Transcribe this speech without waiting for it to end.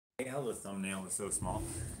Hell, the thumbnail is so small.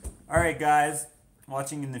 Alright guys,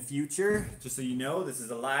 watching in the future, just so you know, this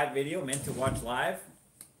is a live video meant to watch live.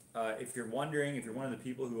 If you're wondering, if you're one of the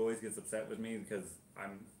people who always gets upset with me because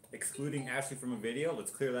I'm excluding Ashley from a video,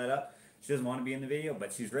 let's clear that up. She doesn't want to be in the video,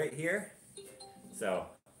 but she's right here. So,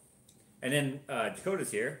 and then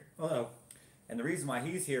Dakota's here. Hello. And the reason why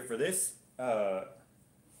he's here for this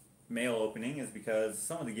mail opening is because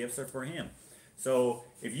some of the gifts are for him. So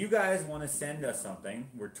if you guys want to send us something,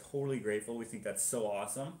 we're totally grateful. We think that's so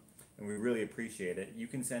awesome, and we really appreciate it. You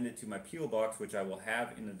can send it to my P.O. Box, which I will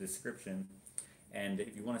have in the description. And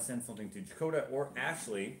if you want to send something to Dakota or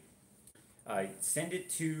Ashley, send it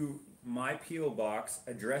to my P.O. Box,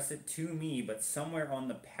 address it to me, but somewhere on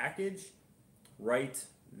the package, write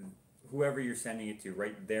whoever you're sending it to,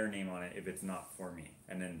 write their name on it if it's not for me,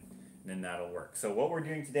 and then that'll work. So what we're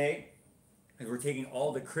doing today is we're taking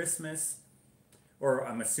all the Christmas, or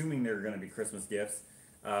I'm assuming they're going to be Christmas gifts,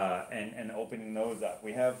 and opening those up.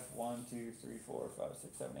 We have 1, 2, 3, 4, 5,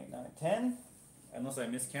 6, 7, 8, 9, 10, unless I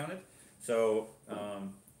miscounted. So, you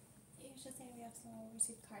should say we have some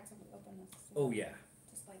received cards that we open this. Oh yeah.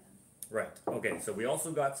 Display them. Right. Okay. So we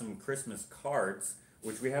also got some Christmas cards,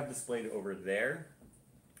 which we have displayed over there,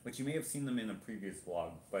 which you may have seen them in a previous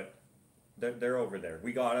vlog, but they're over there.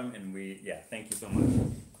 We got them, and thank you so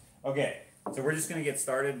much. Okay. So we're just going to get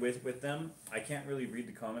started with them. I can't really read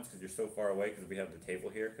the comments because you're so far away because we have the table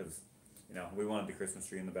here because, we wanted the Christmas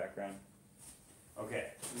tree in the background. Okay.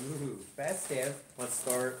 Ooh, festive. Let's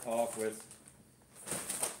start off with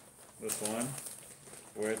this one,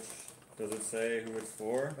 which, does it say who it's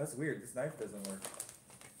for? That's weird. This knife doesn't work.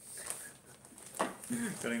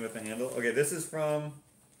 Cutting with the handle. Okay, this is from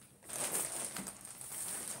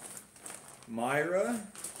Myra.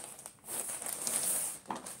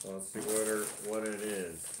 So let's see what it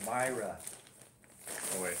is. Myra.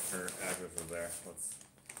 Oh wait, her address is there. Let's.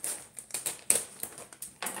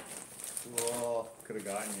 Cool. Could have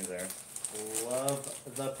gotten you there.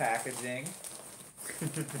 Love the packaging.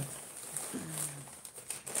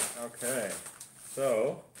 Okay,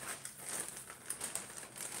 so.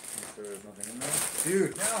 Make sure there's nothing in there.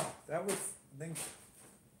 Dude, no, that was.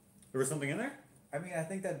 There was something in there? I mean, I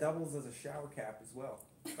think that doubles as a shower cap as well.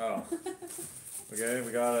 Oh. Okay,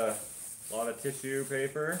 we got a lot of tissue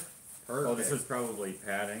paper. Perfect. Oh, this is probably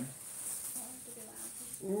padding.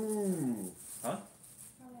 Ooh. Huh?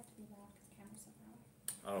 Probably have to be loud because the camera's so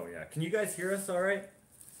far away. Oh yeah. Can you guys hear us all right?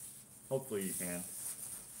 Hopefully you can.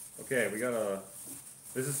 Okay, we got a.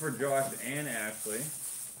 This is for Josh and Ashley.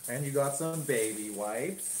 And you got some baby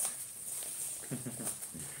wipes.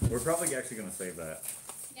 We're probably actually gonna save that.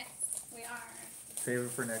 Yes, we are. Save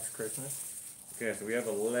it for next Christmas. Okay, so we have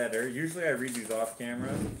a letter. Usually I read these off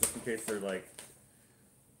camera, just in case they're like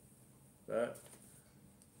that.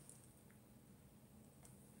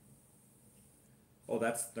 Oh,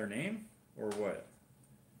 that's their name? Or what?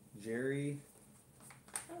 Jerry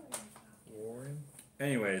Oh, Warren.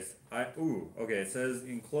 Anyways, okay, it says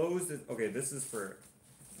enclosed, okay, this is for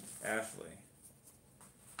Ashley.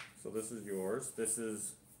 So this is yours. This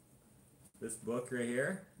is this book right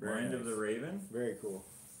here, Very Mind of nice. the Raven. Very cool.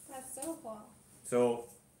 that's so cool. So,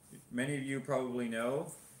 many of you probably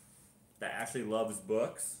know that Ashley loves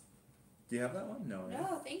books. Do you have that one? No.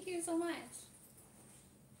 No, thank you so much.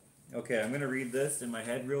 Okay, I'm going to read this in my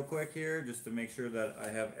head real quick here, just to make sure that I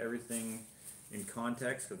have everything in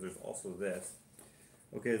context, because there's also this.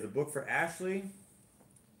 Okay, it's a book for Ashley,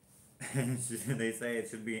 and they say it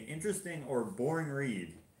should be an interesting or boring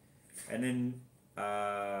read. And then,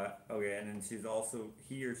 okay, and then she's also,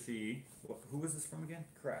 he or she, who was this from again?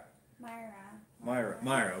 Crap.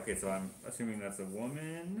 Myra. Okay, so I'm assuming that's a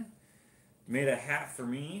woman. Made a hat for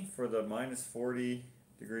me for the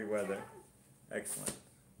 -40-degree weather. Excellent.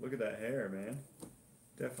 Look at that hair, man.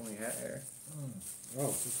 Definitely hat hair. Oh,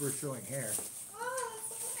 since we're showing hair. Oh,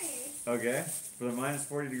 that's so nice. Okay, for the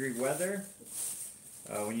 -40-degree weather,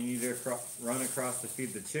 when you need to run across to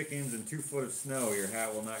feed the chickens in 2 foot of snow, your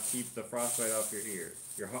hat will not keep the frostbite off your ears.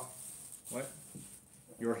 What?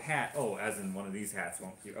 Your hat, oh, as in one of these hats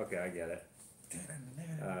won't keep, okay, I get it.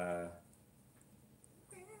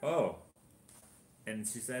 Oh. And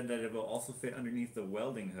she said that it will also fit underneath the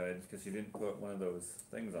welding hood, because she didn't put one of those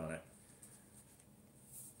things on it.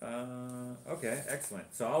 Okay,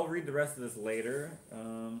 excellent. So I'll read the rest of this later.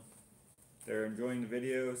 They're enjoying the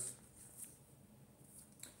videos.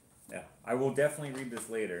 Yeah, I will definitely read this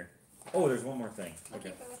later. Oh, there's one more thing. I'll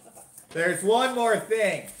Okay. keep it with the book. There's one more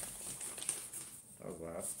thing. Oh,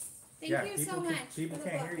 wow. Thank Yeah, you people so can- much people for the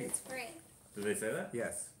can't book. hear you. It's great. Did they say that?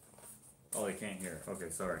 Yes. Oh, they can't hear.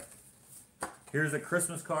 Okay, sorry. Here's a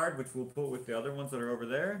Christmas card, which we'll put with the other ones that are over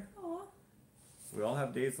there. Aw. We all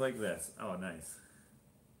have days like this. Oh, nice.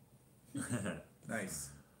 Nice.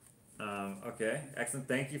 Okay, excellent.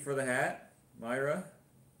 Thank you for the hat, Myra.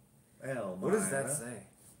 Well, What does that Myra. say?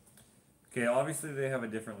 Okay, obviously they have a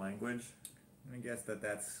different language. I guess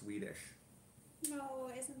that's Swedish. No,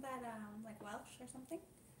 isn't that like Welsh or something?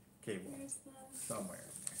 Okay, Where's the? somewhere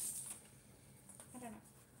in there. I don't know.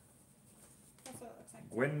 That's what it looks like.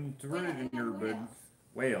 When to read in your bed.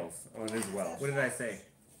 Wales. Oh, it is Welsh. What did I say?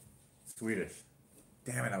 Swedish.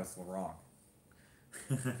 Damn it, I was so wrong.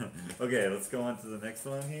 Okay, let's go on to the next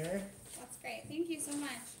one here. That's great. Thank you so much.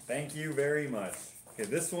 Thank you very much. Okay,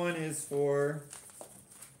 this one is for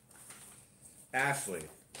Ashley.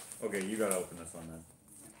 Okay, you gotta open this one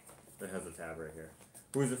then. It has a tab right here.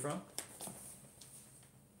 Who is it from?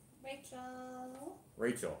 Rachel.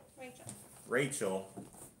 Rachel. Rachel. Rachel.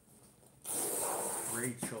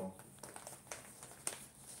 Rachel.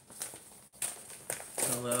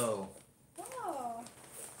 Hello. Oh.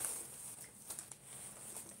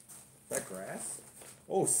 Is that grass?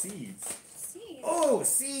 Oh, seeds. Seeds. Oh,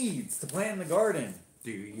 seeds to plant in the garden.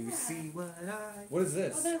 Do you Yeah. see what I... What is Oh,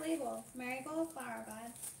 this? they're labeled. Marigold flower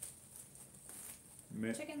bud.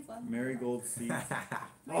 Ma- Chickens love them. marigold seeds. Marigold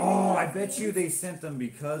Oh, I bet seeds. you they sent them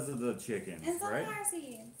because of the chickens, And right? sunflower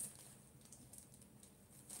seeds.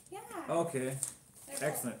 Yeah. Okay, They're cool.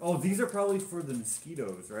 excellent. Oh, these are probably for the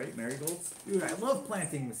mosquitoes, right? Marigolds? Dude, I love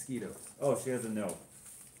planting mosquitoes. Oh, she has a note.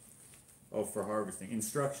 Oh, for harvesting.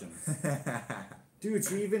 Instructions. Dude,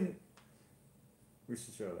 she even... We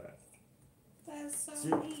should show that. That is so She,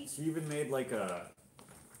 neat. she even made like a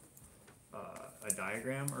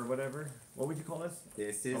diagram or whatever. What would you call this?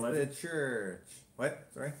 This is 11. the church. What?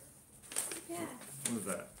 Sorry? Yeah. What was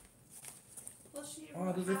that? Well, she Oh,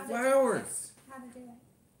 wrote those how are to do flowers. it. How to do it.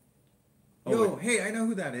 Oh, Yo, wait. hey, I know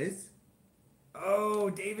who that is. Oh,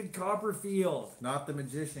 David Copperfield. Not the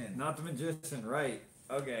magician. Not the magician, right.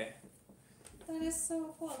 Okay. That is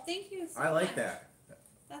so cool. Thank you so I like much. that.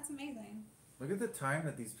 That's amazing. Look at the time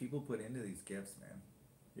that these people put into these gifts, man.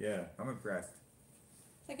 Yeah. I'm impressed.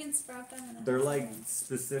 I can sprout them in the They're house like again.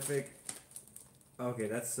 specific. Okay,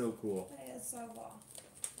 that's so cool. That is so cool.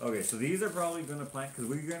 Okay, so these are probably going to plant, because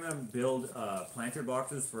we're going to build planter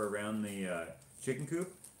boxes for around the chicken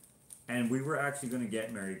coop. And we were actually going to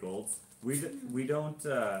get marigolds. We don't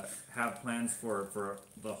have plans for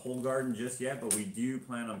the whole garden just yet, but we do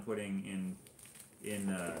plan on putting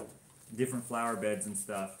in different flower beds and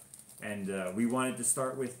stuff. And we wanted to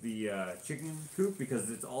start with the chicken coop because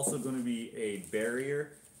it's also going to be a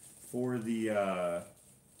barrier for the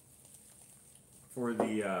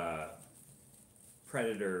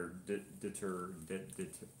predator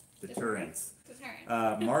deterrence.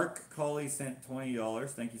 Deterrent. Mark Colley sent $20.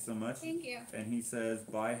 Thank you so much. Thank you. And he says,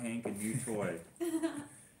 "Buy Hank a new toy."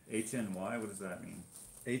 HNY. What does that mean?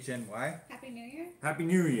 HNY? Happy New Year. Happy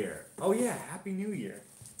New Year. Oh yeah, Happy New Year.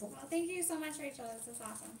 Well, thank you so much, Rachel. This is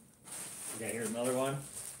awesome. Okay, here's another one.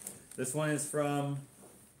 This one is from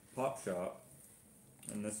Pop Shop.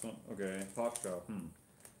 And this one, okay, Pop Shop.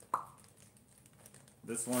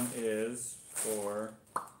 This one is for,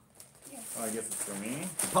 Yeah. oh, I guess it's for me.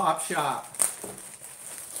 Pop shop.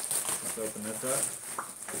 Let's open this up.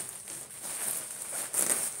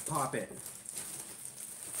 Pop it.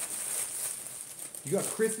 You got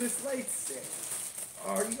Christmas lights? Sick.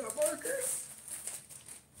 Oh, you got markers?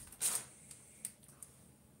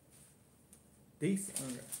 Decent.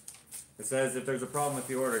 Okay. It says if there's a problem with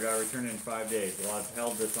the order, gotta return it in 5 days. Well, I've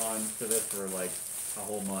held this on to this for like a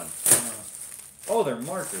whole month. Oh, they're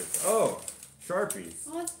markers. Oh, Sharpies.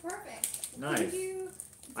 Oh, it's perfect. Nice. Did you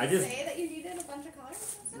I just- say that you needed a bunch of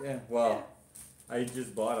colors and stuff? Yeah, well, I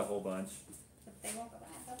just bought a whole bunch. But they won't go bad.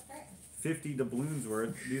 That's great. 50 doubloons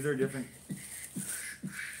worth. These are different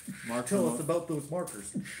markers. Tell us about those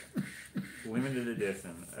markers. Limited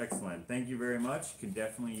edition. Excellent. Thank you very much. Can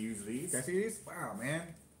definitely use these. Can I see these? Wow, man.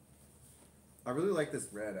 I really like this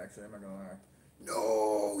red, actually. I'm not gonna lie.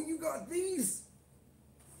 No, you got these,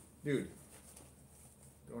 dude.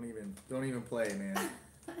 Don't even play, man.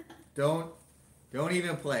 Don't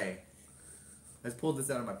even play. I just pulled this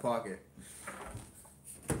out of my pocket.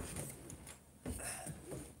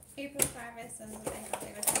 April Jarvis says that I thought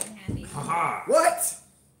they were so handy. Haha. What?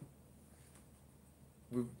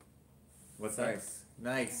 What's that?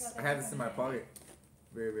 Nice. I had this in my pocket.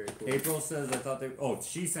 Very, very cool. April says I thought they. Oh,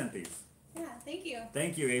 she sent these. Yeah, thank you.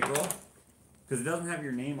 Thank you, April. Because it doesn't have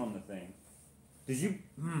your name on the thing. Did you?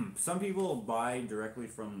 Some people buy directly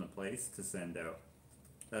from the place to send out.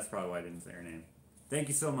 That's probably why I didn't say your name. Thank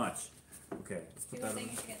you so much. Okay, let's put People that think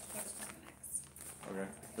on. you should get the first one next. Okay.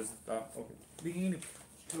 Just okay.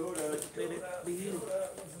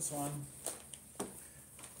 What's this one?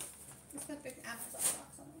 This the big Amazon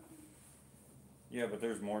box on it. Yeah, but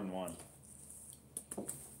there's more than one.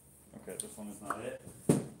 Okay, this one is not it.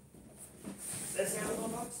 This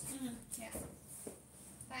Amazon box? Yeah.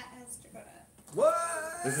 That has Dakota. What?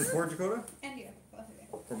 This is for Dakota? And you. Both of you.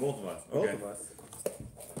 For both of us. Both Okay. of us.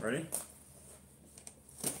 Ready?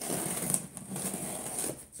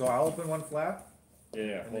 So I'll open one flap, Yeah,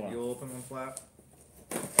 and hold then on. you'll open one flap.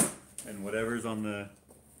 And whatever's on the.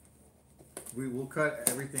 We will cut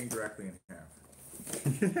everything directly in half.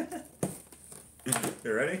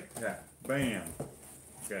 You ready? Yeah. Bam.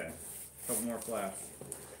 Okay. Couple more flaps.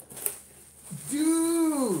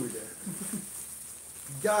 Dude!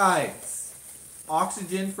 Guys!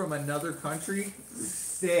 Oxygen from another country?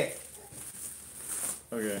 Sick.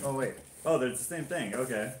 Okay. Oh, wait. Oh, they're the same thing.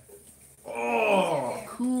 Okay. Oh,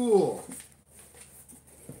 cool.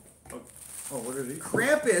 Oh, what are these? Those are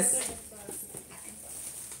Krampus. just the packing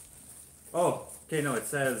stuff. Oh, okay, no, it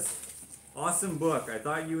says, awesome book. I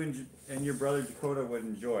thought you and your brother Dakota would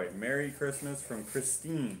enjoy. Merry Christmas from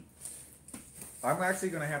Christine. I'm actually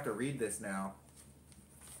going to have to read this now.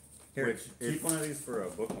 Here, Which, keep one of these for a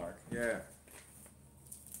bookmark. Yeah.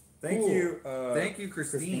 Thank Cool. you. Thank you,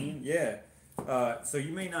 Christine. Yeah. So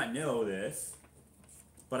you may not know this,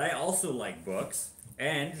 but I also like books.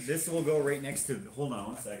 And this will go right next to, hold on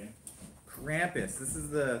one second. Krampus. This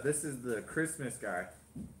is the Christmas guy.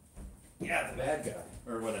 Yeah, the bad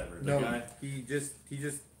guy. Or whatever. The No, guy. he just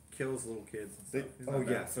kills little kids and stuff. He's Oh not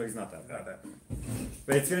yeah, bad. so he's not that Not bad. that.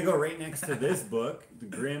 But it's gonna go right next to this book, the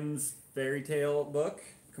Grimm's fairy tale book,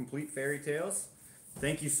 Complete Fairy Tales.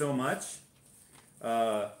 Thank you so much.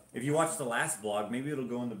 If you watch the last vlog, maybe it'll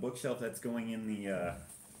go in the bookshelf that's going in the.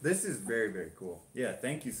 This is very, very cool. Yeah,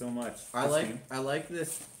 thank you so much. I Christine. like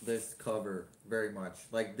this cover very much.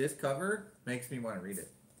 Like, this cover makes me want to read it.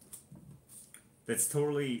 That's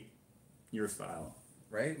totally your style.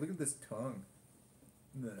 Right? Look at this tongue.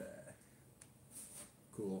 Bleh.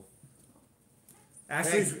 Cool.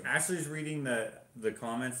 Ashley's reading the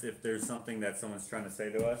comments if there's something that someone's trying to say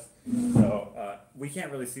to us. So we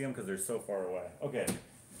can't really see them because they're so far away. Okay,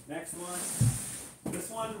 next one. This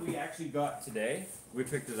one we actually got today. We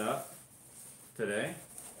picked it up today.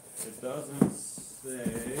 It doesn't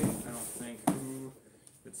say, I don't think who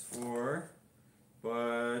it's for,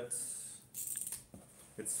 but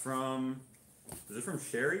it's from, is it from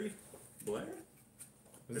Sherry Blair?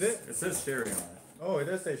 Is it? It says Sherry on it. Oh, it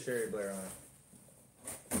does say Sherry Blair on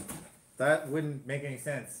it. That wouldn't make any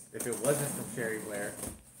sense if it wasn't from Sherry Blair.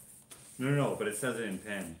 No, but it says it in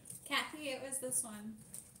pen. Kathy, it was this one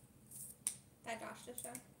that Josh just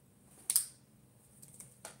showed.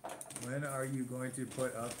 When are you going to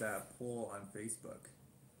put up that poll on Facebook?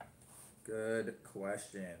 Good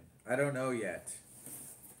question. I don't know yet.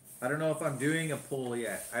 I don't know if I'm doing a poll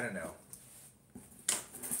yet. I don't know.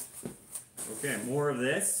 Okay, more of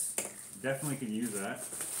this. Definitely can use that.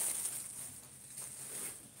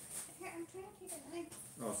 Here, I'm trying to keep it nice.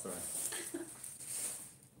 Oh, sorry.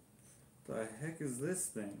 The heck is this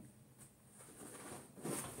thing?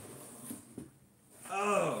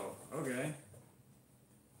 Oh, okay.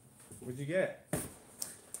 What'd you get?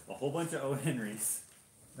 A whole bunch of O. Henrys.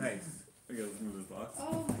 Nice. Okay, let's move this box.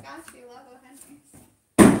 Oh my gosh, we love O.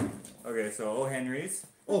 Henry. Okay, so O. Henrys.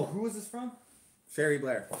 Oh, who is this from? Sherry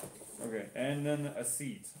Blair. Okay, and then a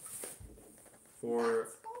seat for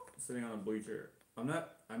That's cool. sitting on a bleacher.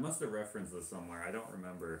 I must have referenced this somewhere. I don't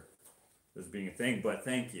remember this being a thing, but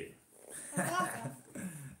thank you. That's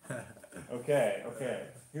awesome. Okay.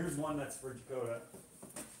 Here's one that's for Dakota.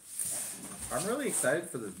 I'm really excited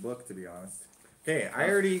for this book, to be honest. Okay,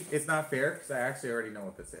 it's not fair because I actually already know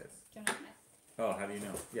what this is. Do you know Oh, how do you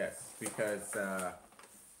know? Yes, because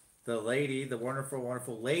the wonderful,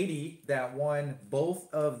 wonderful lady that won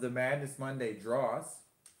both of the Madness Monday draws,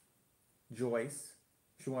 Joyce,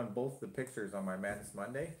 she won both the pictures on my Madness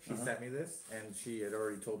Monday. She sent me this, and she had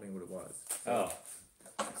already told me what it was. Oh.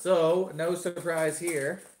 So, no surprise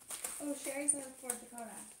here. Oh, Sherry says for Dakota.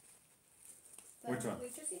 The Which one?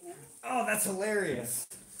 bleacher seat, maybe? Oh, that's hilarious.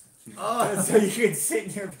 Oh, So you can sit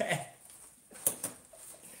in your bed.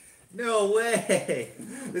 no way!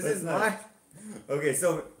 This That's is not- my... Okay,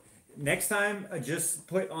 so next time, just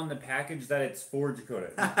put on the package that it's for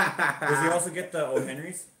Dakota. Does he also get the O.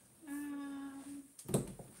 Henrys?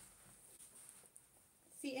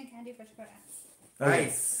 Seat and candy for Dakota.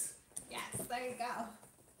 Nice. Yes, there you go.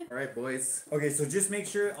 Alright, boys. Okay, so just make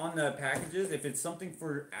sure on the packages, if it's something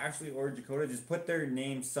for Ashley or Dakota, just put their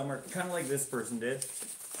name somewhere, kind of like this person did.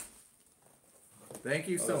 Thank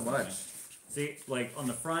you so that's much. nice. See, like on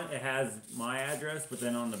the front it has my address, but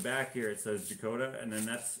then on the back here it says Dakota, and then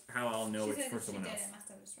that's how I'll know She it's said for she someone did. else. It must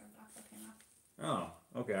have just rubbed off or came off. Oh,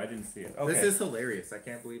 okay. I didn't see it. Okay. This is hilarious. I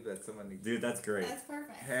can't believe that someone. Dude, that's great. That's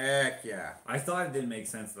perfect. Heck yeah. I thought it didn't make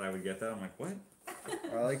sense that I would get that. I'm like, what?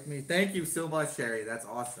 I like me. Thank you so much, Sherry. That's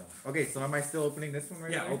awesome. Okay, so am I still opening this one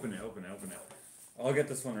right Yeah, away? open it. I'll get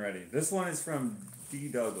this one ready. This one is from D.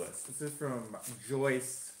 Douglas. This is from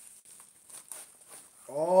Joyce.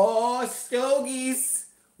 Oh, stogies!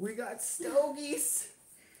 We got stogies!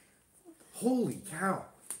 Holy cow.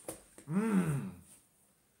 Mmm.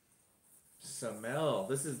 Smell.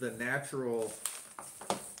 This is the natural.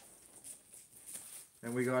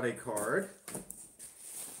 And we got a card.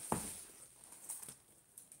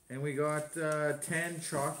 And we got 10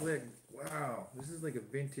 chocolate. Wow, this is like a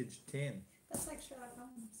vintage tin. That's like Sherlock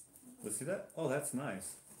Holmes. Let's see that. Oh, that's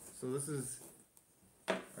nice. So this is.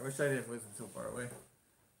 I wish I didn't listen so far away.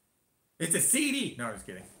 It's a CD. No, I'm just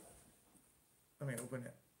kidding. Let me open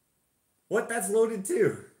it. What? That's loaded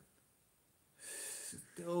too.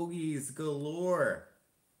 Stogies galore.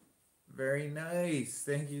 Very nice.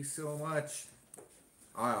 Thank you so much.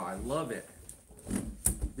 Oh, I love it.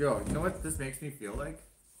 Yo, you know what this makes me feel like?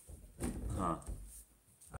 Huh.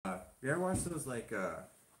 You ever watch those like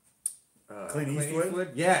Clint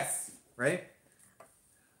Eastwood? Yes. Right?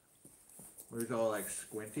 Where he's all like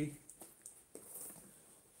squinty.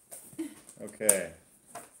 Okay.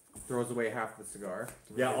 Throws away half the cigar.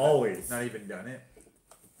 Yeah, always. Not even done it.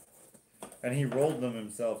 And he rolled them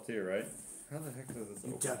himself too, right? How the heck does this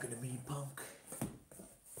open? talking to me, punk?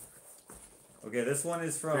 Okay, this one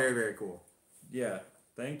is from. Very, very cool. Yeah,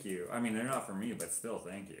 thank you. I mean, they're not for me, but still,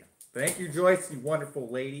 thank you. Thank you, Joyce, you wonderful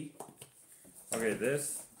lady. Okay,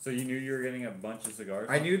 this. So you knew you were getting a bunch of cigars?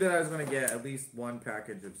 I knew that I was going to get at least one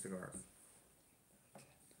package of cigars.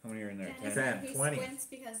 How many are in there? Dennis 10? said he 20. squints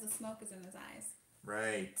because the smoke is in his eyes.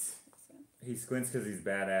 Right. So, He squints because he's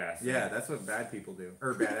badass. Yeah, that's what bad people do.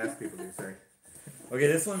 Or badass people do, sorry. Okay,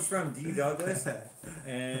 this one's from D. Douglas,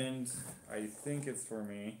 and I think it's for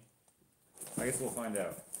me. I guess we'll find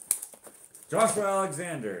out. Joshua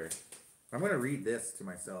Alexander. I'm going to read this to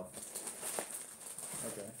myself.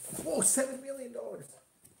 Okay. Whoa, $7 million.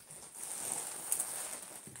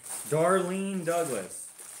 Darlene Douglas.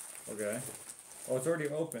 Okay. Oh, it's already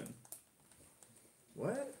open.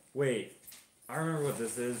 What? Wait. I remember what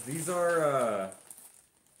this is. These are,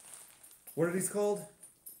 what are these called?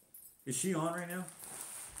 Is she on right now?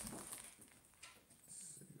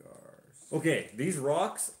 Cigars. Okay, these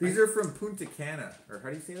rocks. These are from Punta Cana. Or how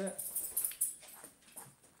do you say that?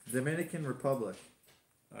 Dominican Republic.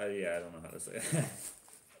 Yeah, I don't know how to say it.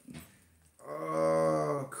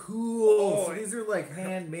 Oh, cool. Oh, So these are like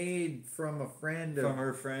handmade from a friend of, From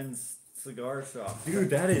her friend's cigar shop. Dude,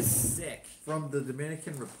 that is sick. from the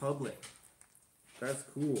Dominican Republic. That's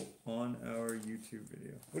cool. On our YouTube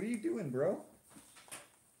video. What are you doing, bro?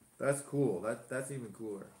 That's cool. That's even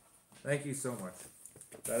cooler. Thank you so much.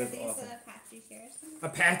 That are is these awesome. Apache tears?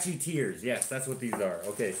 Apache Tears. Yes, that's what these are.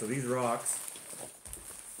 Okay, so these rocks.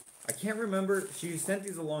 I can't remember. She sent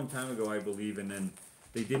these a long time ago, I believe, and then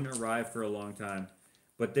they didn't arrive for a long time.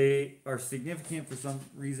 But they are significant for some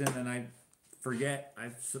reason, and I forget.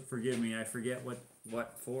 Forgive me. I forget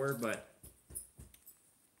what for, but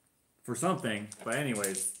for something. But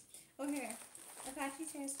anyways. Oh, here. Apache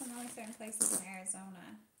tears from only certain places in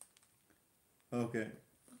Arizona. Okay.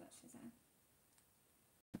 Is what she said.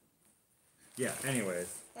 Yeah.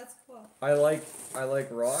 Anyways. That's cool. I like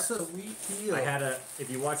rocks. Sweet deal. I had if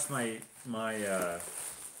you watched my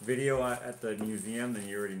video at the museum, then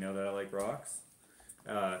you already know that I like rocks.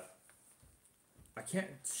 I can't.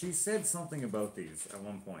 She said something about these at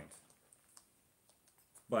one point,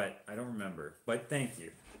 but I don't remember. But thank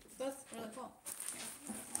you. That's really cool.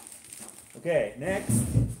 Okay, next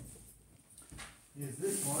is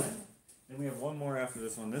this one. Then we have one more after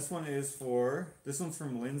this one. This one's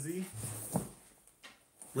from Lindsay.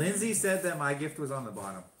 Lindsay said that my gift was on the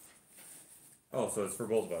bottom. Oh, so it's for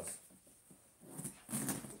both of us.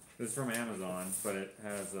 This is from Amazon, but it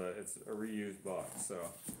has it's a reused box, so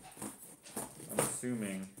I'm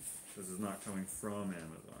assuming this is not coming from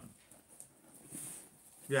Amazon.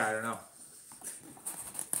 Yeah, I don't know.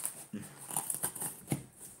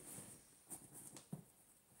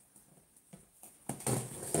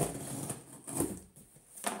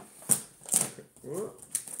 Whoa.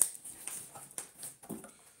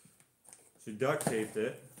 She duct taped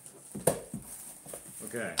it.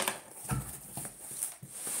 Okay.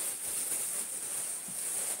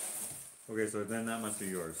 Okay, so then that must be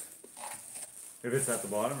yours. If it's at the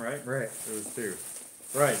bottom, right? Right. It was 2.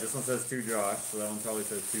 Right, this one says 2 Josh, so that one probably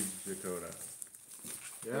says 2 Dakota.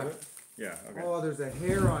 Yeah. Does it? Yeah, okay. Oh, there's a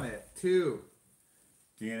hair on it too.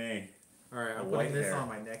 DNA. All right, A I'm white putting this hair. on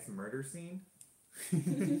my next murder scene.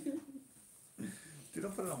 Dude,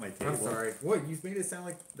 don't put it on my table. I'm sorry. What? You made it sound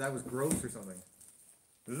like that was gross or something.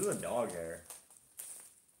 This is a dog hair.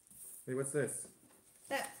 Hey, what's this?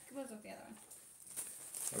 That goes with the other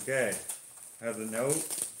one. Okay. Has a note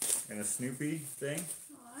and a Snoopy thing.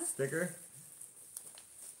 Aw. Sticker.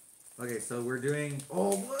 Okay, so we're doing.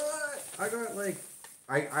 Oh, what? I got like.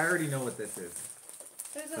 I already know what this is.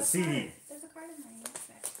 There's The a CD. card. There's a card in there.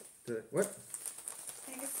 What?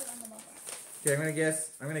 I think it's on the mobile. Okay,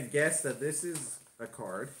 I'm gonna guess that this is a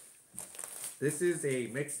card. This is a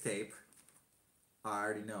mixtape. I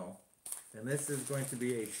already know. And this is going to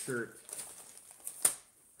be a shirt.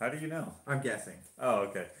 How do you know? I'm guessing. Oh,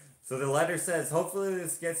 okay. So the letter says, hopefully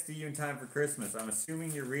this gets to you in time for Christmas. I'm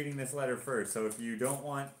assuming you're reading this letter first, so if you don't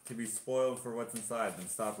want to be spoiled for what's inside, then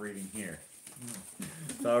stop reading here.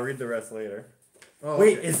 So I'll read the rest later. Oh,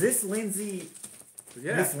 Wait, okay. is this Lindsay?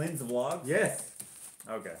 Yeah. This Lynn's vlog? Yes.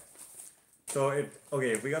 Okay. So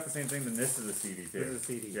if we got the same thing, then this is a CD too. This is a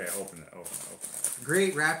CD. Yeah, open it.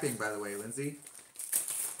 Great wrapping, by the way, Lindsay.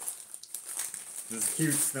 This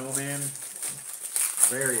cute snowman.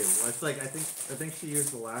 Very. It's like I think she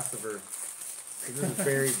used the last of her. This is a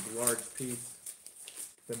very large piece.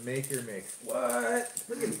 The Maker Mix. What?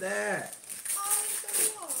 Look at that. Oh, it's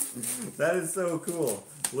so cool. That is so cool.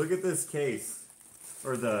 Look at this case.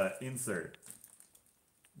 Or the insert.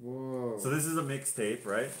 Whoa. So this is a mixtape,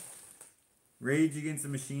 right? Rage Against the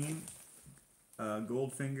Machine,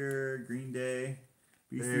 Goldfinger, Green Day,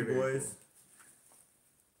 Beastie Very Boys. cool.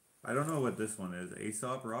 I don't know what this one is.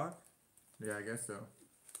 Aesop Rock? Yeah, I guess so.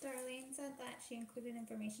 Darlene said that she included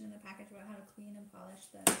information in the package about how to clean and polish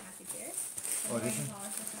the happy tears. Oh, And this clean one? and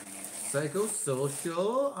polish the front area.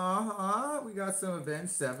 Psychosocial. We got some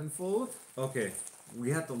events. Sevenfold. Okay,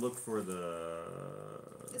 we have to look for the...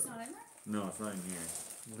 It's not in there? No, it's not in here.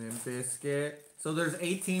 Limp Bizkit. So there's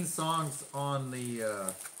 18 songs on the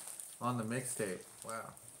mixtape.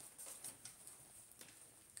 Wow.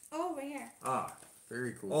 Oh, right here. Ah.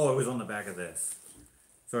 Very cool. Oh, it was on the back of this.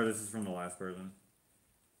 Sorry, this is from the last person.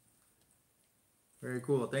 Very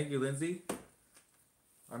cool. Thank you, Lindsay.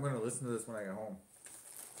 I'm gonna listen to this when I get home.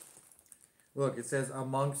 Look, it says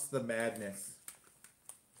Amongst the Madness.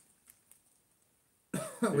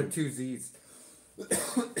 With two Z's.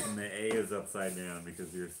 And the A is upside down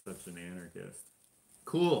because you're such an anarchist.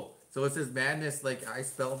 Cool. So it says madness like I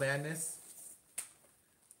spell madness.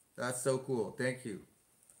 That's so cool. Thank you.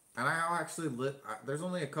 And I actually there's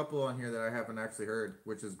only a couple on here that I haven't actually heard,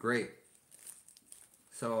 which is great.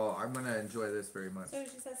 So I'm gonna enjoy this very much. So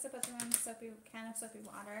she says to put them in a can of soapy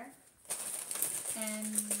water. And...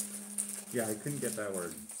 Yeah, I couldn't get that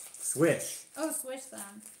word. Swish. Oh, swish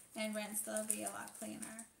them. And rinse. They'll be a lot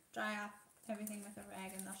cleaner. Dry off everything with a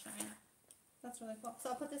rag and they'll shine up. That's really cool. So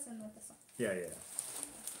I'll put this in with this one. Yeah.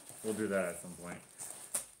 We'll do that at some point.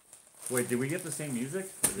 Wait, did we get the same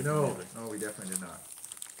music? Or different No, music? no, we definitely did not.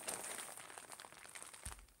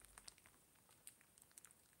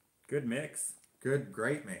 Good mix.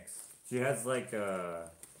 Great mix. She has like a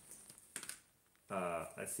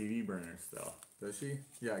CD burner still. Does she?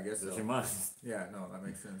 Yeah, I guess so. She must. Yeah, no, that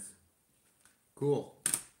makes sense. Cool.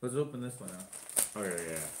 Let's open this one out. Okay,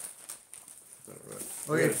 yeah.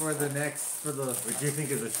 Okay, Good. for the What do you think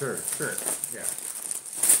is a shirt? shirt. Yeah.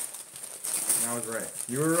 I was right.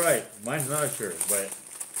 You were right. Mine's not a shirt, but it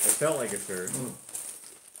felt like a shirt.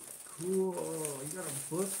 Cool. You got a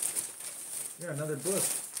book? You got another book.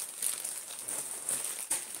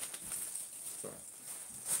 Sorry.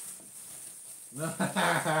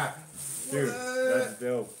 Dude, Dude, that's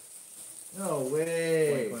dope. no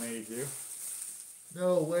way. 182.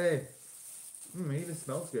 No way. It even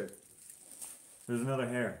smells good. There's another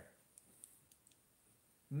hair.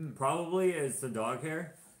 Mm. Probably it's the dog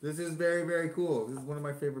hair. This is very, very cool. This is one of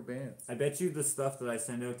my favorite bands. I bet you the stuff that I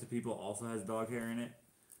send out to people also has dog hair in it.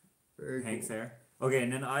 Very Hank's cool. hair. Okay,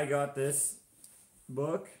 and then I got this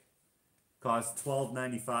book. Cost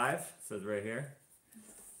 $12.95. Says right here.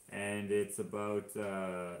 And it's about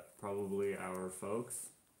probably our folks,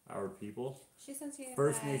 our people. She says here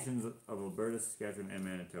First that Nations of Alberta, Saskatchewan, and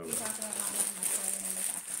Manitoba. we talked about not letting my children in the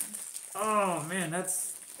background. Oh man,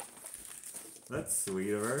 that's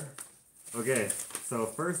sweet of her. Okay, so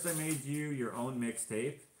first I made you your own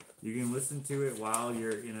mixtape. You can listen to it while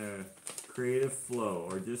you're in a creative flow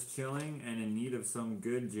or just chilling and in need of some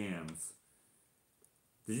good jams.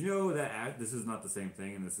 Did you know that this is not the same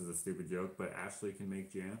thing and this is a stupid joke, but Ashley can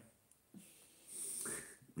make jam?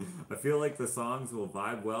 I feel like the songs will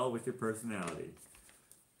vibe well with your personality.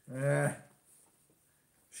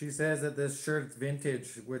 She says that this shirt's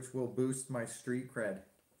vintage, which will boost my street cred.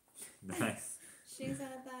 Nice. She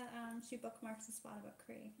said that she bookmarks the spot about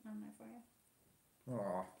Cree on there for you.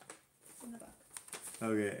 Aw. in the book.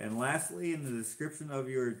 Okay, and lastly, in the description of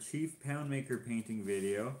your Chief Poundmaker painting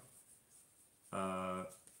video,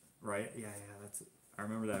 right? Yeah, that's. I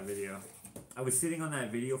remember that video. I was sitting on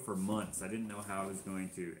that video for months. I didn't know how I was going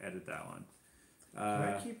to edit that one. Can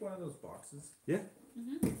I keep one of those boxes? Yeah.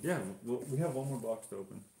 Yeah, we have one more box to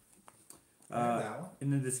open. That one? In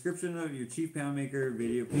the description of your Chief Poundmaker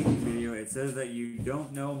video, painting video, it says that you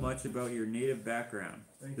don't know much about your native background.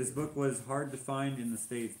 This book was hard to find in the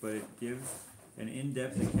States, but it gives an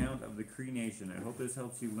in-depth account of the Cree Nation. I hope this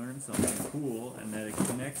helps you learn something cool and that it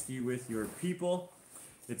connects you with your people.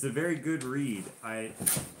 It's a very good read.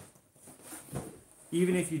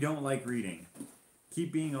 Even if you don't like reading,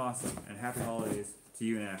 keep being awesome, and happy holidays to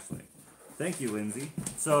you and Ashley. Thank you, Lindsay.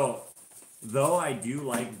 So, though I do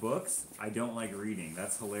like books, I don't like reading.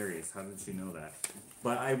 That's hilarious. How did she know that?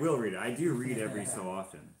 But I will read it. I do read every so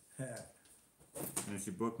often. And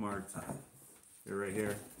she bookmarked it right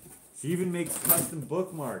here. She even makes custom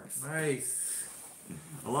bookmarks. Nice.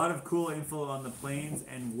 A lot of cool info on the Plains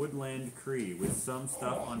and Woodland Cree with some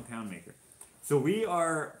stuff on Poundmaker. So we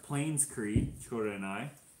are Plains Cree, Chikota and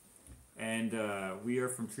I, and we are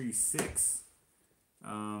from Treaty 6.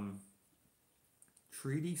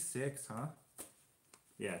 Treaty 6, huh?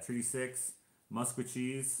 Yeah, Treaty 6,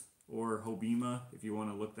 Musquecheese, or Hobima, if you want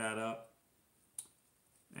to look that up.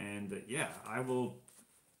 And yeah, I will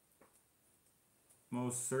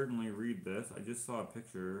most certainly read this. I just saw a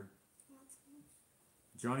picture.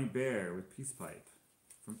 Johnny Bear with Peace Pipe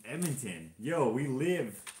from Edmonton. Yo, we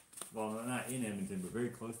live, well, not in Edmonton, but very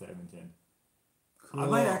close to Edmonton. Cool. I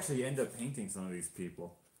might actually end up painting some of these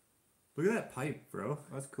people. Look at that pipe, bro.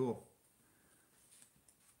 That's cool.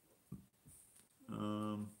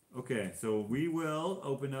 Okay, so we will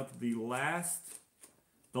open up the last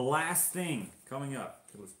thing coming up.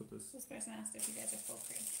 Okay, let's put this. This person asked if you guys are full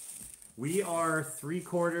Cree. We are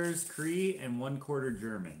 3/4 Cree and 1/4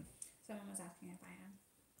 German. Someone was asking if I am.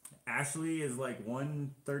 Ashley is like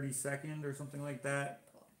 1/32 or something like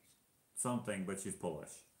that. Polish. Something, but she's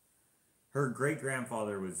Polish. Her great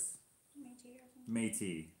grandfather was Métis or something.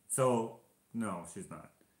 Métis. So no, she's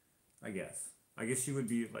not. I guess she would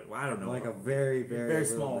be like, well, I don't know. Like a very, very, Very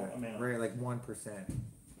little small bit. amount. Very like 1%.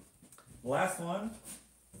 Last one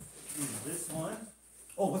is this one.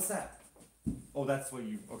 Oh, what's that? Oh, that's what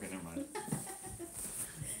you. Okay, never mind.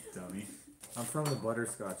 Dummy. I'm from the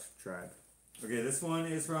Butterscotch tribe. Okay, this one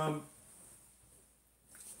is from.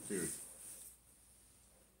 Dude.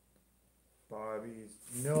 Bobby's.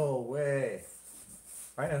 No way.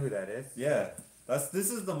 I know who that is. Yeah, this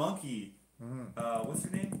is the monkey. Mm-hmm. What's her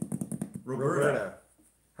name? Roberta.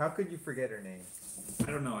 How could you forget her name?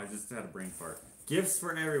 I don't know. I just had a brain fart. Gifts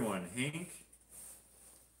for everyone. Hank,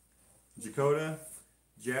 Dakota,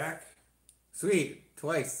 Jack. Sweet.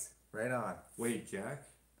 Twice. Right on. Wait, Jack?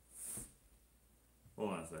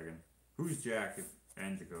 Hold on a second. Who's Jack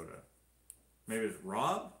and Dakota? Maybe it's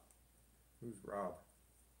Rob? Who's Rob?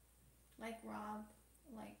 Like Rob,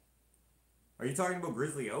 like Are you talking about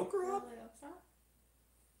Grizzly Oak, Rob? Grizzly Oaks, Rob?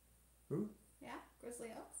 Who? Yeah, Grizzly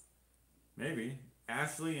Oaks. Maybe.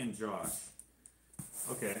 Ashley and Josh.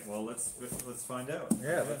 Okay, well let's find out.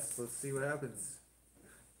 Yeah, let's see what happens.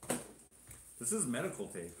 This is medical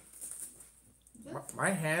tape. Is it?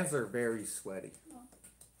 My hands are very sweaty. No.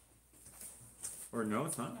 Or no,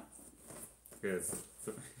 it's not. No. Okay,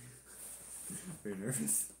 so are you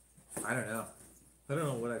nervous? I don't know. I don't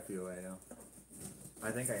know what I feel right now.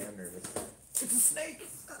 I think I am nervous. It's a snake!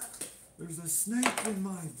 There's a snake in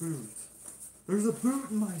my boot. There's a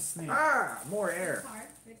boot in my snake. Ah! More air.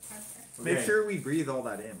 Big card there. Okay. Make sure we breathe all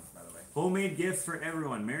that in, by the way. Homemade gifts for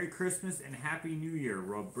everyone. Merry Christmas and Happy New Year,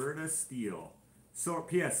 Roberta Steele. So,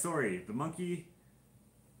 P.S. Sorry, the monkey.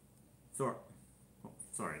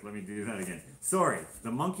 Sorry, let me do that again. Sorry,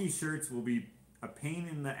 the monkey shirts will be a pain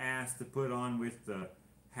in the ass to put on with the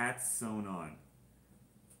hats sewn on.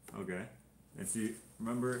 Okay. And see,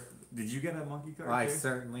 remember, did you get a monkey card? I too?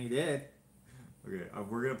 certainly did. Okay,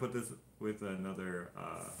 we're gonna put this with another,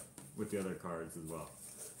 with the other cards as well.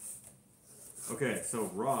 Okay,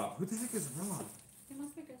 so Rob, who the heck is Rob? It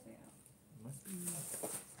must be Grizzly Oaks.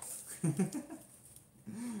 Must be.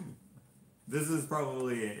 This is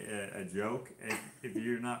probably a joke. If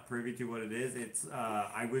you're not privy to what it is, it's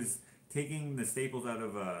I was taking the staples out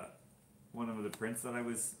of one of the prints that I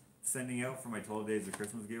was sending out for my 12 Days of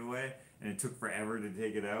Christmas giveaway, and it took forever to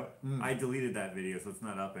take it out. I deleted that video, so it's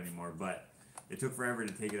not up anymore, but it took forever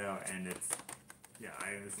to take it out, and it's, yeah,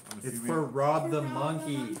 I'm assuming. It's for Rob the Rob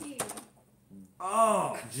monkey.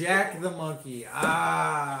 Oh! Jack the monkey.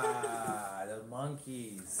 Ah, the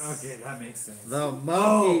monkeys. Okay, that makes sense. The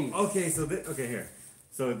monkeys. Oh, okay, so okay, here.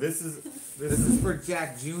 So this is This is for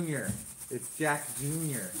Jack Jr. It's Jack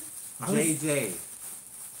Jr. I was- JJ.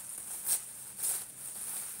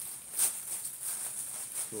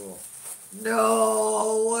 Cool.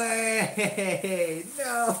 No way!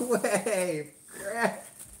 No way!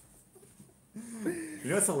 You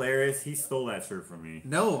know what's hilarious? He stole that shirt from me.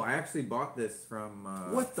 No, I actually bought this from.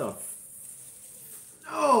 What the?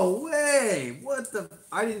 No way! What the?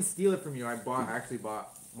 I didn't steal it from you. I actually bought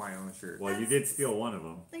my own shirt. Well, you did steal one of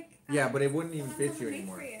them. Like, Yeah, but it wouldn't even Well, fit that's you what I made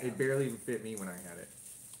anymore. for you. It barely even fit me when I had it.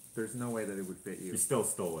 There's no way that it would fit you. You still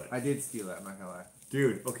stole it. I did steal it. I'm not gonna lie.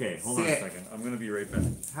 Dude, okay, hold on a Sick. second. I'm gonna be right back.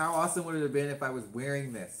 How awesome would it have been if I was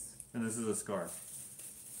wearing this? And this is a scarf.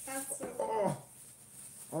 That's so Oh,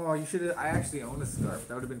 oh, you should have. I actually own a scarf.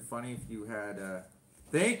 That would have been funny if you had.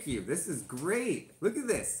 Thank you. This is great. Look at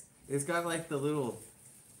this. It's got like the little,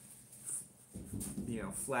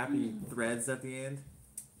 flappy threads at the end.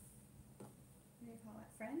 What do you call it?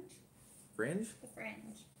 Fringe? Fringe. The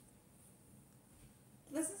fringe.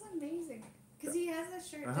 This is amazing. Because he has a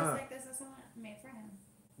shirt Uh-huh. just like this. That's someone made for him.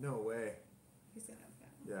 No way. He's gonna have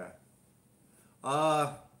Yeah.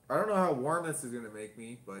 I don't know how warm this is gonna make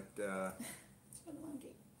me, but It's for the monkey.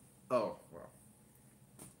 oh well,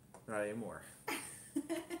 not anymore.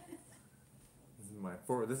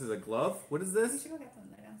 This is a glove. What is We this? should go get them.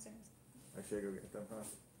 They're downstairs. I should go get them, huh?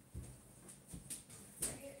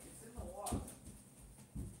 Dang it, it's in the water.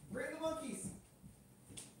 Bring the monkeys.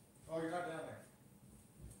 Oh, you're not down there.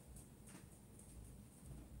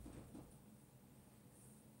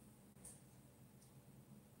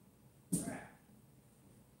 Crap.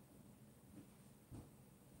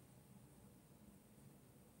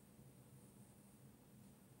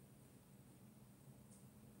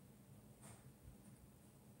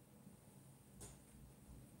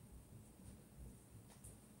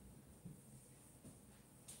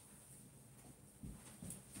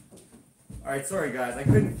 All right, sorry guys, I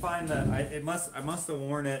couldn't find the. I must have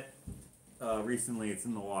worn it recently. It's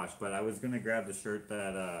in the wash, but I was gonna grab the shirt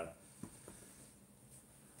that.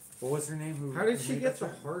 What was her name? How did who she made get that the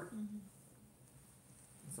shirt? heart?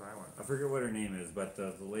 That's what I want. I forget what her name is, but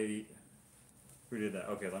the lady who did that.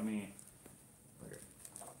 Okay, let me.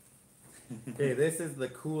 Okay, this is the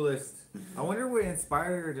coolest. I wonder what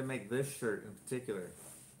inspired her to make this shirt in particular.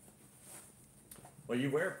 Well, you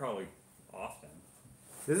wear it probably often.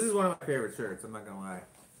 This is one of my favorite shirts. I'm not gonna lie.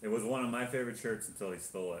 It was one of my favorite shirts until he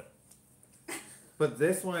stole it. But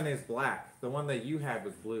this one is black. The one that you had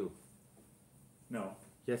was blue. No.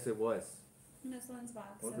 Yes, it was. Miss Lynn's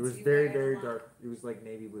box. It says was you very, wear it a very lot. dark. It was like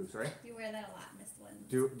navy blue. Sorry. You wear that a lot, Miss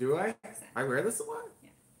Lynn. Do I? 100%. I wear this a lot. Yeah.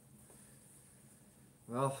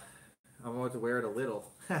 Well, I'm about to wear it a little.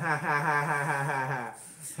 Ha ha ha ha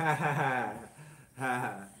ha ha ha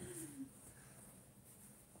ha.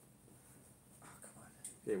 Oh, come on.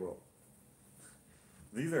 Okay, well,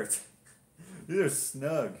 These are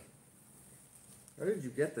snug. how did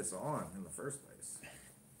you get this on in the first place?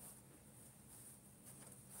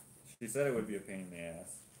 She said it would be a pain in the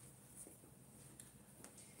ass.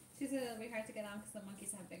 She said it'll be hard to get on because the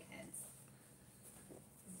monkeys have big heads.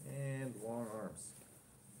 And long arms.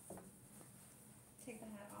 Take the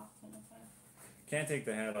hat off one more time. Can't take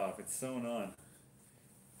the hat off. It's sewn on.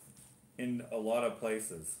 In a lot of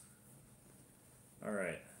places. All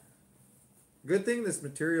right. Good thing this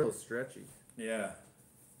material is stretchy. Yeah.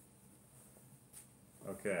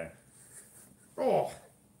 Okay. Oh,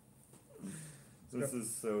 This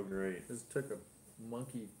is so great. this took a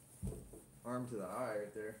monkey arm to the eye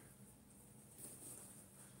right there.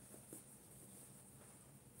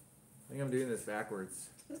 I think I'm doing this backwards.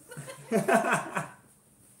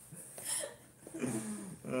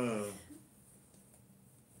 Oh.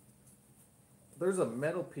 There's a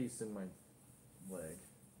metal piece in my leg.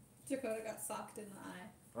 Dakota got socked in the eye.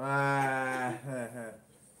 Ah,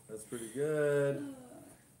 that's pretty good.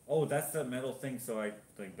 Oh, that's the metal thing. So I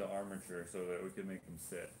like the armature, so that we could make him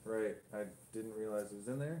sit. Right, I didn't realize it was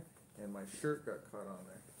in there, and my shirt got caught on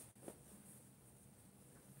there.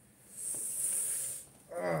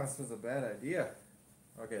 Oh, this was a bad idea.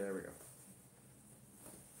 Okay, there we go.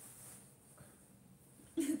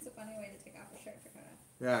 It's a funny way to take off a shirt, Dakota.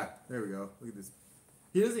 Yeah, there we go. Look at this.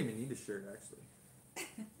 He doesn't even need a shirt, actually.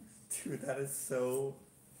 Dude, that is so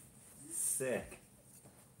sick.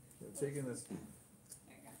 I'm taking this There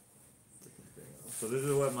you go. freaking thing off. So this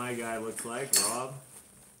is what my guy looks like, Rob.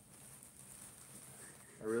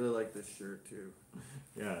 I really like this shirt too.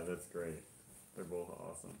 Yeah, that's great. They're both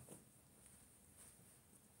awesome.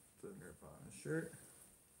 The Nirvana shirt.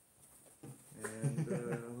 And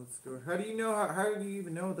let's go. How do you know? How do you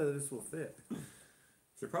even know that this will fit?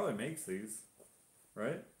 She probably makes these,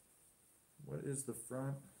 right? What is the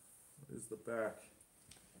front? What is the back?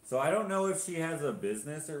 So I don't know if she has a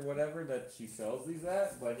business or whatever that she sells these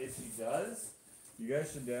at, but if she does, you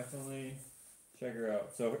guys should definitely check her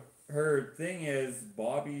out. So her thing is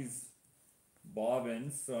Bobby's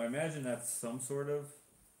Bobbins. So I imagine that's some sort of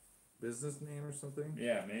Business name or something?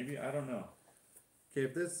 yeah, maybe I don't know. Okay,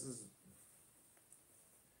 if this is.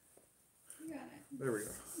 You got it. There we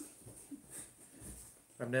go.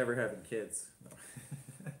 I'm never having kids.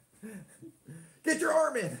 No. Get your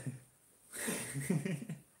arm in!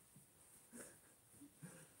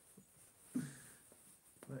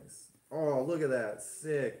 Nice. Oh, look at that.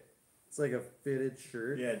 Sick. It's like a fitted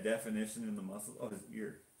shirt. Yeah, definition in the muscle. Oh, his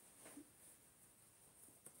ear.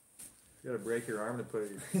 You gotta break your arm to put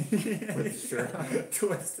the shirt on.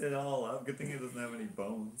 Twist it all up. Good thing it doesn't have any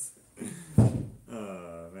bones.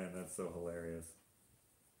 Man, that's so hilarious.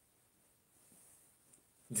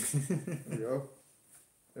 There we go.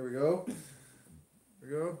 There we go. There we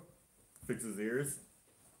go. Fix his ears.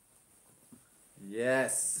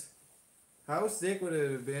 Yes. How sick would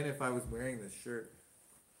it have been if I was wearing this shirt?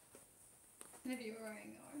 And if you were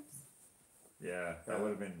wearing yours. Yeah, that would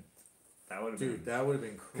have been. That would have Dude, been that would have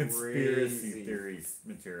been conspiracy crazy. theories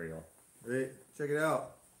material. Right? Check it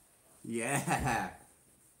out. Yeah.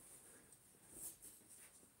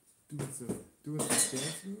 Doing some dance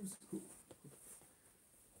moves.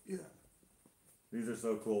 Yeah. These are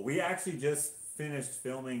so cool. We actually just finished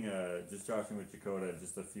filming Just Joshing with Dakota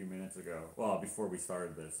just a few minutes ago. Well, before we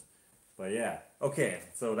started this. But yeah. Okay,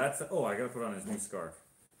 so that's. Oh, I gotta put on his new scarf.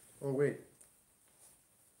 Oh wait.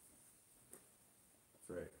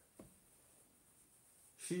 That's right.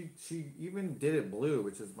 She even did it blue,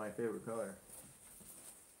 which is my favorite color.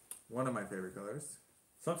 One of my favorite colors.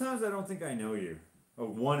 Sometimes I don't think I know you. Oh,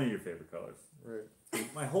 one of your favorite colors.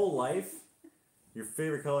 Right. My whole life, your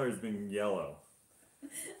favorite color has been yellow.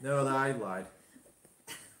 No, I lied.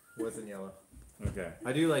 Wasn't yellow. Okay.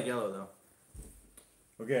 I do like yellow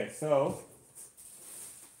though. Okay, so.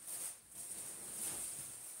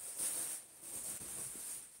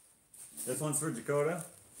 This one's for Dakota.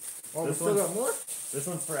 Oh, we This still one's- got more? This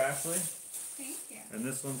one's for Ashley. Thank you. And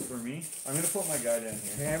this one's for me. I'm gonna put my guy down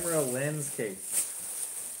here. Camera lens case.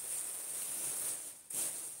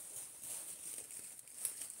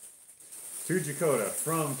 To Dakota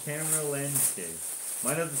from Camera Lens Case.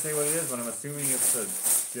 Mine doesn't say what it is, but I'm assuming it's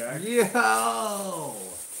a jack. Yo!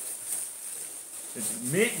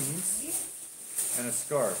 It's mittens and a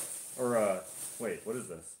scarf. Or wait, what is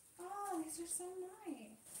this? Oh, these are so nice.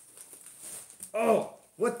 Oh,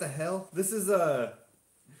 what the hell? This is so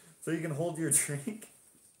you can hold your drink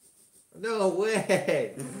No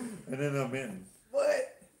way! and then a mitten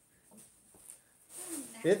What? Oh,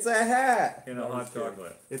 nice. It's a hat! in a No, I'm hot just kidding.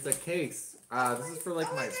 chocolate. It's a case. This is for like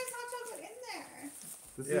oh, my. there's hot chocolate in there.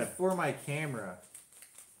 This Yeah. is for my camera.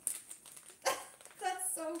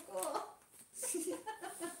 That's so cool.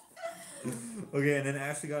 Okay, and then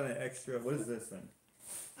Ashley got an extra. What is this then?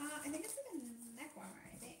 I think it's like a neck warmer,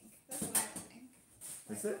 I think. That's what I would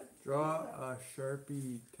think. Is it? Draw a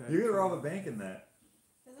Sharpie. You're gonna rob a bank in that.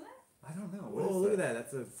 Isn't it? I don't know. What Oh, is look at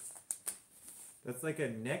that. That's like a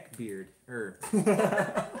neck beard.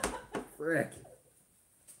 Frick.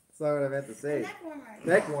 That's not what I meant to A say. neck warmer.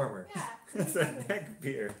 Neck yeah. warmer. Yeah. It's a neck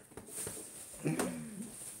beard.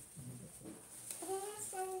 Oh,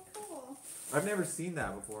 that's so cool. I've never seen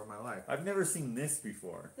that before in my life. I've never seen this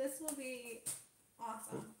before. This will be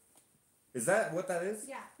awesome. Is that what that is?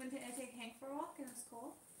 Yeah, when I take Hank for a walk in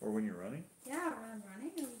school. Or when you're running? Yeah, when I'm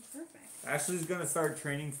running, it'll be perfect. Ashley's gonna start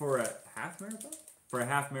training for a half marathon? For a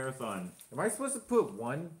half marathon. Am I supposed to put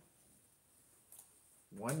one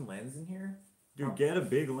lens in here? Dude, get a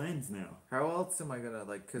big lens now. How else am I gonna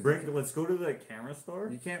like? Cause Let's go to the camera store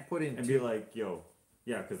you can't put in and two. be like, yo,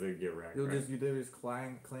 yeah, because they get wrecked. You'll Right? just they just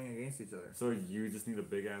clang against each other. So you just need a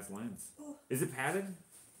big ass lens. Oh. Is it padded?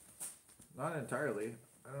 Not entirely.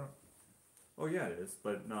 I don't. Oh yeah, it is,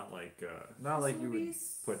 but not like. Not like This you will would. be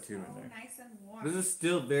put two in so there. Nice and warm. This is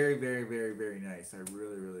still very, very, very, very nice. I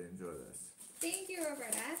really, really enjoy this. Thank you,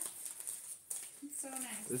 Roberta. It's so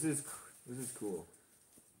nice. This is cool.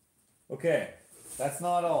 Okay, that's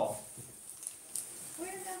not all.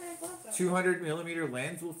 Where's that other glove? 200mm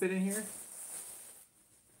lens will fit in here.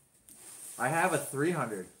 I have a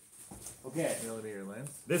 300mm Okay, lens.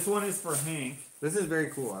 this one is for Hank. This is very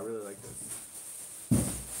cool. I really like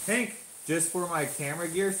this. Hank, Just for my camera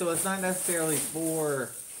gear, so it's not necessarily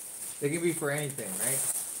for. It can be for anything, right?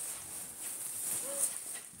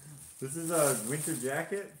 this is a winter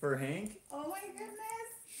jacket for Hank. Oh my goodness.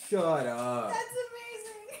 Shut up. That's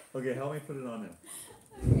amazing. Okay, help me put it on him.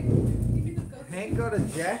 Okay. You can just go. Hank got a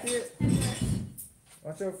jacket. And there.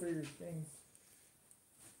 Watch out for your things.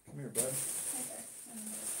 Come here, bud. Right there. And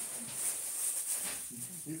there.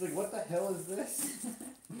 He's like, what the hell is this?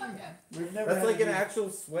 Okay. We've never. That's had like a an big- actual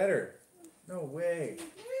sweater. No way. There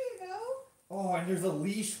you go. Oh, and there's a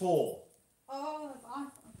leash hole, Oh, that's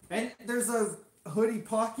awesome. and there's a hoodie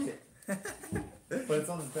pocket, but it's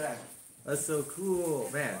on his back. That's so cool,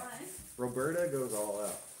 That's man. fun. Roberta goes all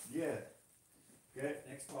out. Yeah. Okay,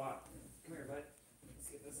 next spot. Come here, bud. Let's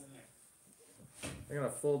get this in there. I'm gonna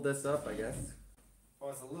fold this up, I guess. Oh,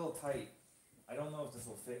 it's a little tight. I don't know if this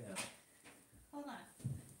will fit him. Hold on.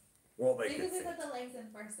 Well, Maybe we put the legs in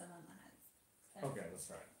first and then the heads. Then- Okay, let's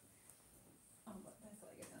try it. Oh, but this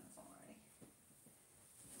leg is in this one already.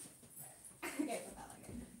 Okay, put that leg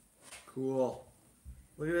in. Cool.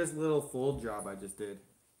 Look at this little fold job I just did.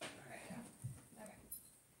 Okay.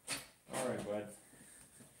 All right, bud.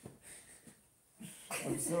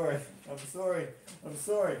 I'm sorry. I'm sorry. I'm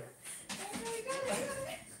sorry.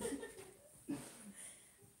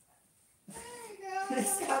 There you go.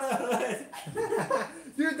 He's got a hood.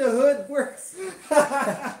 Dude, the hood works.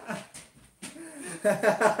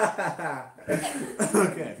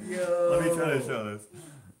 Okay. Yo. Let me try to show this.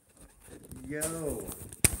 Yo.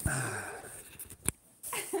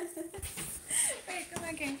 Wait, come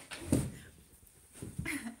back in.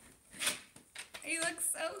 You look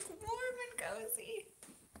so warm and cozy.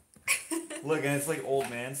 Look, and it's like old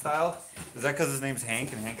man style. Is that because his name's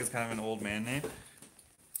Hank, and Hank is kind of an old man name?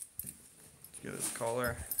 Let's get his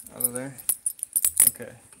collar out of there.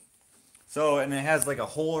 Okay. So, and it has like a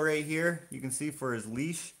hole right here, you can see, for his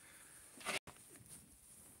leash.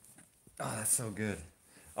 Oh, that's so good.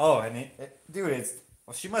 Oh, and dude, it's,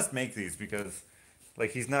 well, she must make these because,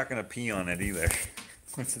 like, he's not gonna pee on it either,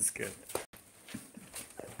 which is good.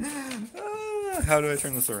 How do I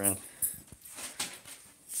turn this around?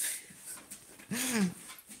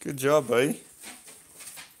 Good job, buddy.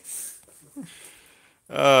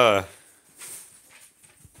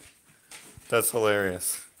 That's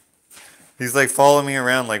hilarious. He's like following me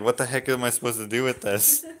around like, what the heck am I supposed to do with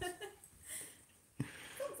this? Good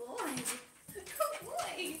boy. Good boy.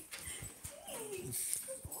 Hey,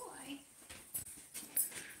 good boy.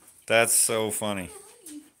 That's so funny.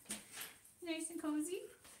 Nice and cozy.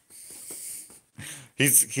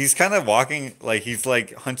 He's kind of walking like he's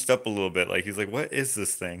like hunched up a little bit. Like he's like, what is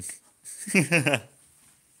this thing?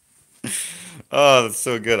 Oh, that's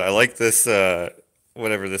so good. I like this,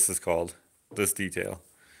 whatever this is called, this detail.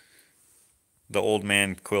 The old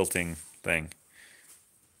man quilting thing.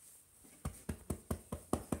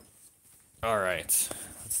 All right,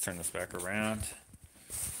 let's turn this back around.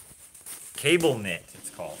 Cable knit, it's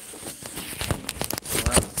called.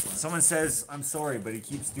 Someone says, I'm sorry, but he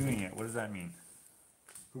keeps doing it. What does that mean?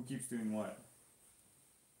 Who keeps doing what?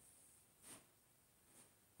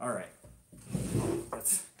 All right.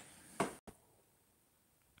 Let's...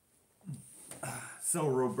 So,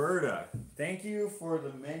 Roberta, thank you for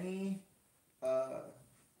the many,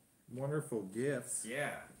 Wonderful gifts.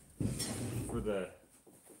 yeah, for the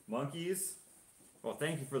monkeys. Well,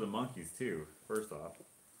 thank you for the monkeys, too, first off.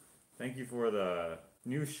 Thank you for the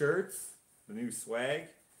new shirts, the new swag,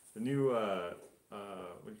 the new, what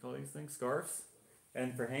do you call these things? Scarves.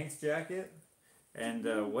 And for Hank's jacket, and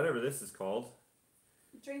whatever this is called.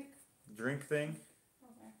 Drink. Drink thing.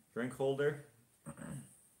 Okay. Drink holder.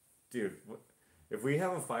 Dude, if we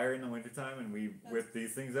have a fire in the wintertime and we whip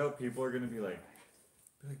these things out, people are going to be like,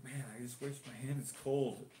 man, I just wish my hand is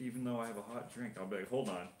cold even though I have a hot drink. I'll be like, hold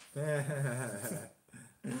on.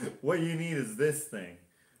 What you need is this thing.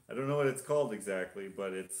 I don't know what it's called exactly,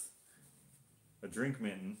 but it's a drink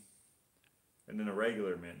mitten and then a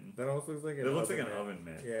regular mitten. That almost looks like an It looks like an mitt. oven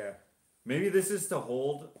mitt. Yeah. Maybe this is to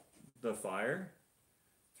hold the fire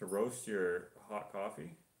to roast your hot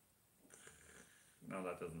coffee. No,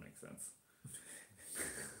 that doesn't make sense.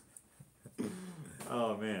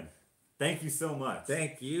 Oh man, thank you so much.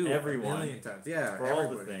 Thank you, everyone, a million times. Yeah, for all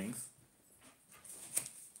the everybody. things.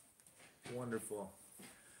 Wonderful.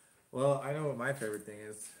 Well, I know what my favorite thing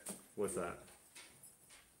is. What's that?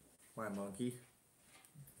 My monkey.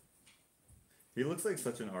 He looks like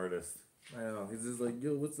such an artist. I know. He's just like,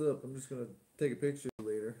 yo, what's up? I'm just gonna take a picture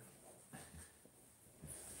later.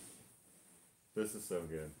 This is so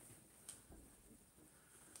good.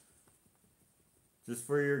 Just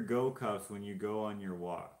for your go cups when you go on your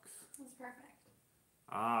walks. That's perfect.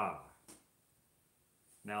 Ah.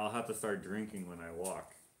 Now I'll have to start drinking when I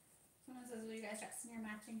walk. Someone says, will you guys dress in your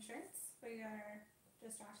matching shirts? But you are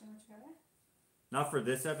just watching each other? Not for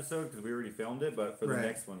this episode because we already filmed it, but for the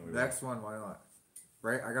next one we will. Next one, why not?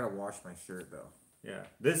 Right? I gotta wash my shirt though. Yeah.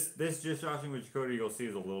 This just Joshing with Dakota you'll see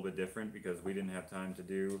is a little bit different because we didn't have time to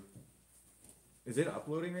do. Is it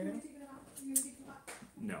uploading right You now? want to take it off? You want to take it off?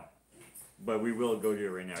 No. but we will go do it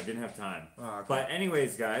right now. I didn't have time. Oh, okay. But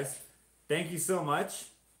anyways, guys, thank you so much.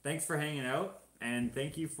 Thanks for hanging out, and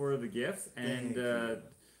thank you for the gifts. And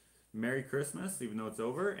Merry Christmas, even though it's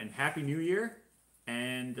over, and Happy New Year.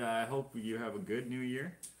 And I hope you have a good New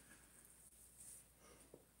Year.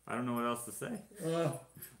 I don't know what else to say.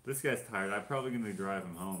 This guy's tired. I'm probably going to drive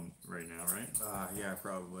him home right now, right? Yeah,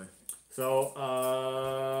 probably. So,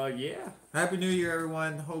 yeah. Happy New Year,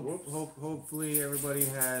 everyone. Hopefully everybody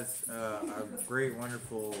has a great,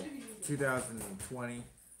 wonderful 2020.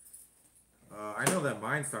 I know that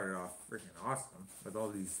mine started off freaking awesome with all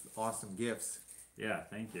these awesome gifts. Yeah,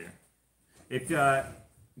 thank you. If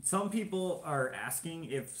some people are asking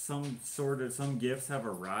if some gifts have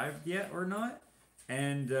arrived yet or not,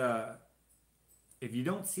 and if you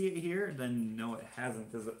don't see it here, then no, it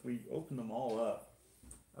hasn't, because we opened them all up.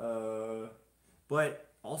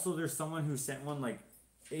 But also there's someone who sent one like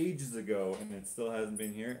ages ago, and it still hasn't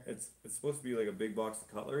been here. It's supposed to be like a big box of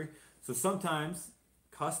cutlery. So sometimes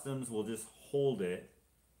customs will just hold it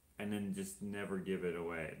and then just never give it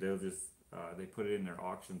away. They'll just they put it in their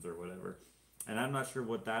auctions or whatever. And I'm not sure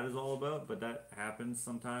what that is all about, but that happens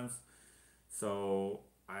sometimes. So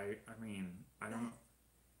I mean, I don't know.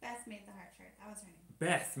 Beth made the heart shirt. That was her name.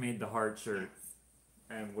 Beth made the heart shirt,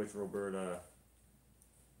 and which Roberta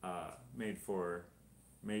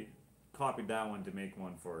copied that one to make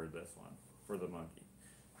one for this one, for the monkey.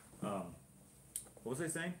 What was I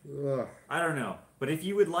saying? Ugh. I don't know. But if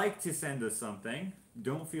you would like to send us something,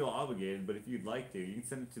 don't feel obligated, but if you'd like to, you can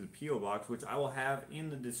send it to the P.O. Box, which I will have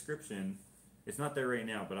in the description. It's not there right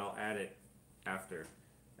now, but I'll add it after.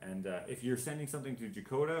 And if you're sending something to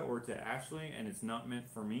Dakota or to Ashley and it's not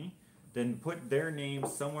meant for me, then put their name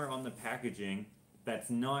somewhere on the packaging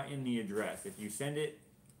that's not in the address. If you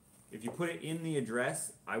put it in the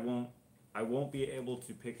address, I won't be able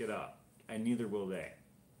to pick it up, and neither will they.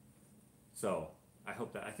 So I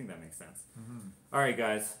think that makes sense. All right,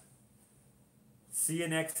 guys. See you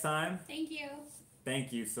next time. Thank you.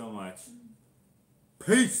 Thank you so much.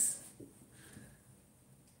 Peace.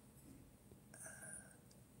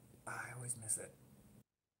 I always miss it.